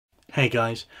Hey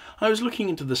guys, I was looking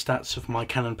into the stats of my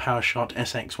Canon PowerShot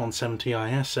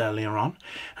SX170IS earlier on,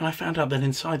 and I found out that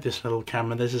inside this little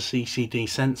camera there's a CCD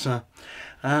sensor.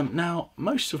 Now,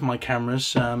 most of my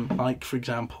cameras, like for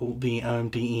example the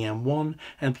OMD EM1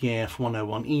 and the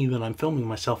AF101E that I'm filming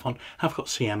myself on, have got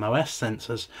CMOS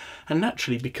sensors. And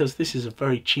naturally, because this is a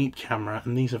very cheap camera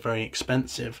and these are very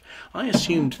expensive, I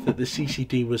assumed that the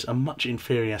CCD was a much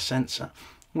inferior sensor,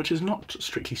 which is not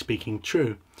strictly speaking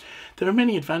true. There are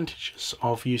many advantages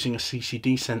of using a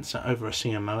CCD sensor over a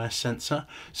CMOS sensor,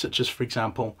 such as, for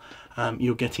example,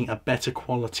 you're getting a better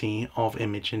quality of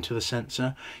image into the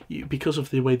sensor. Because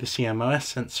of the way the CMOS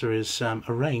sensor is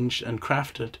arranged and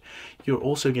crafted, you're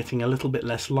also getting a little bit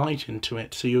less light into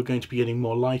it, so you're going to be getting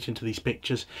more light into these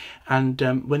pictures, and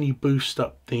when you boost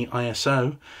up the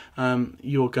ISO,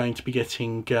 you're going to be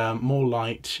getting more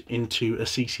light into a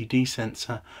CCD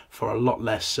sensor for a lot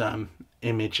less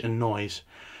image and noise.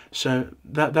 So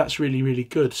that's really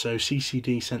good. So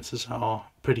CCD sensors are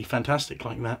pretty fantastic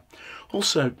like that.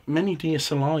 Also, many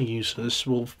DSLR users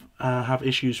will have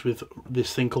issues with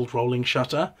this thing called rolling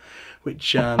shutter,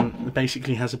 which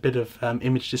basically has a bit of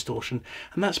image distortion,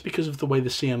 and that's because of the way the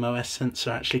CMOS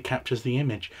sensor actually captures the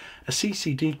image. A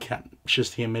CCD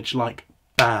captures the image like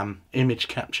bam, image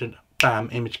captured, bam,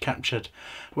 image captured,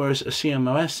 whereas a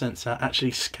CMOS sensor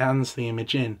actually scans the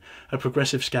image in, a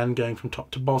progressive scan going from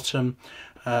top to bottom,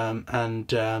 and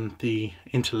the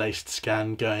interlaced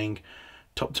scan going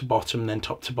top to bottom, then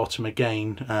top to bottom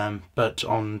again, but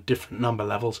on different number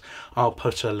levels. I'll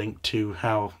put a link to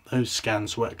how those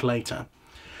scans work later.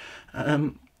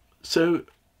 So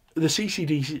the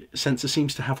CCD sensor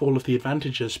seems to have all of the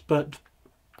advantages, but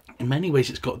in many ways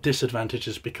it's got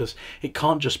disadvantages because it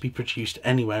can't just be produced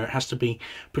anywhere. It has to be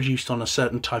produced on a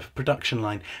certain type of production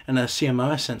line, and a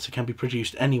CMOS sensor can be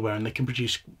produced anywhere, and they can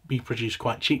be produced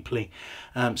quite cheaply.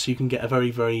 So you can get a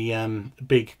very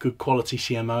big, good quality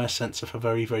CMOS sensor for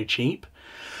very cheap.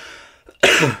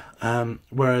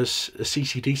 Whereas a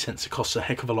CCD sensor costs a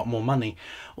heck of a lot more money.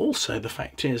 Also, the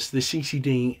fact is the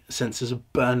CCD sensors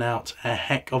burn out a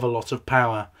heck of a lot of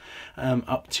power,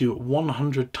 up to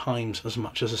 100 times as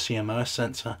much as a CMOS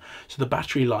sensor. So the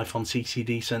battery life on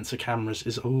CCD sensor cameras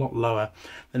is a lot lower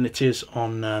than it is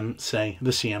on, say,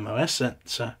 the CMOS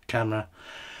sensor camera.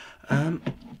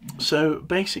 So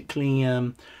basically,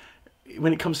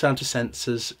 when it comes down to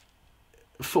sensors,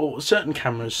 for certain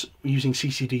cameras using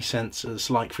CCD sensors,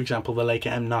 like for example the Leica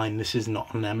M9, this is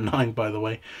not an M9 by the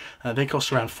way, they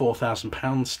cost around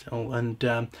 £4,000 still, and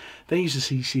they use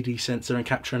a CCD sensor and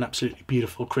capture an absolutely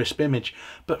beautiful crisp image.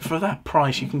 But for that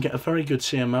price you can get a very good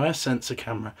CMOS sensor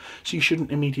camera, so you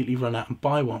shouldn't immediately run out and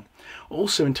buy one.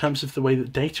 Also, in terms of the way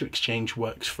that data exchange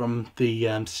works from the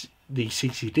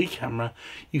CCD camera,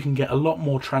 you can get a lot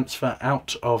more transfer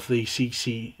out of the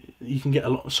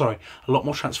a lot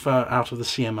more transfer out of the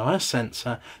CMOS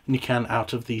sensor than you can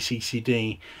out of the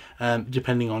CCD,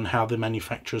 depending on how the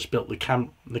manufacturers built the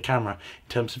camera in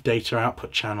terms of data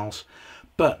output channels.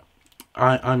 But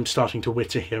I'm starting to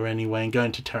witter here anyway and go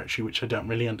into territory which I don't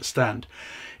really understand.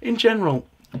 In general,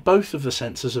 both of the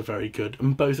sensors are very good,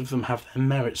 and both of them have their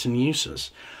merits and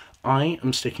uses. I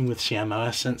am sticking with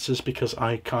CMOS sensors because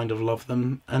I kind of love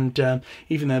them, and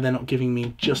even though they're not giving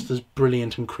me just as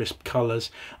brilliant and crisp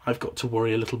colours, I've got to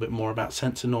worry a little bit more about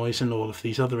sensor noise and all of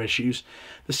these other issues.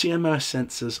 The CMOS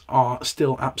sensors are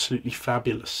still absolutely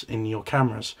fabulous in your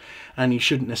cameras, and you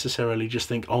shouldn't necessarily just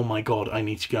think, oh my god, I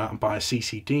need to go out and buy a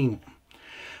CCD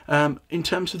one. In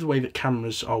terms of the way that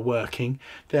cameras are working,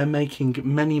 they're making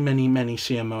many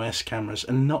CMOS cameras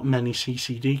and not many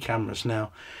CCD cameras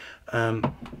now.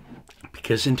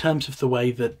 Because in terms of the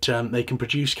way that they can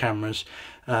produce cameras,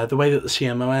 the way that the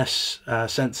CMOS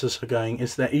sensors are going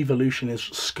is their evolution is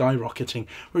skyrocketing,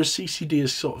 whereas CCD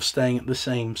is sort of staying at the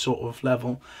same sort of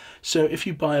level. So if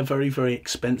you buy a very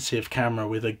expensive camera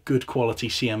with a good quality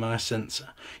CMOS sensor,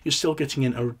 you're still getting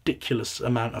in a ridiculous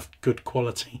amount of good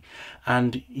quality,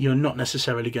 and you're not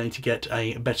necessarily going to get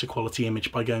a better quality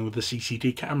image by going with the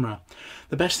CCD camera.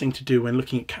 The best thing to do when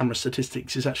looking at camera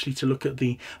statistics is actually to look at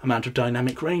the amount of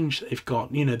dynamic range they've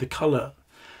got, you know, the colour,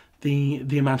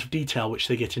 the amount of detail which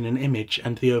they get in an image,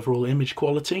 and the overall image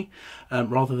quality,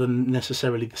 rather than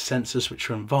necessarily the sensors which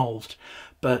are involved.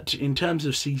 But in terms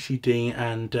of CCD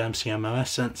and CMOS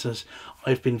sensors,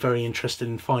 I've been very interested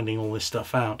in finding all this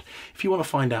stuff out. If you want to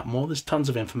find out more, there's tons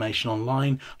of information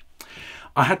online.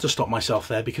 I had to stop myself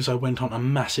there because I went on a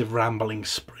massive rambling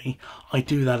spree. I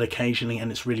do that occasionally and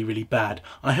it's really bad.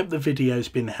 I hope the video's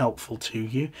been helpful to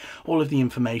you. All of the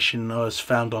information was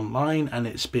found online and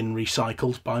it's been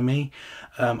recycled by me.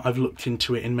 I've looked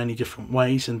into it in many different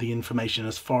ways and the information,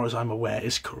 as far as I'm aware,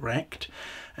 is correct.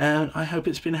 and I hope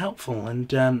it's been helpful.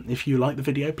 And if you like the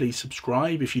video, please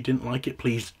subscribe. If you didn't like it,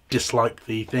 please dislike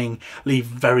the thing. Leave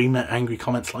very angry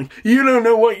comments like, "You don't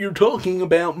know what you're talking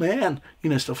about, man." You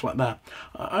know, stuff like that.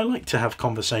 I like to have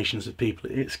conversations with people.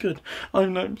 It's good.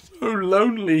 I'm so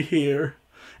lonely here.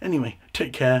 Anyway,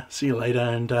 take care, see you later,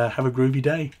 and have a groovy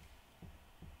day.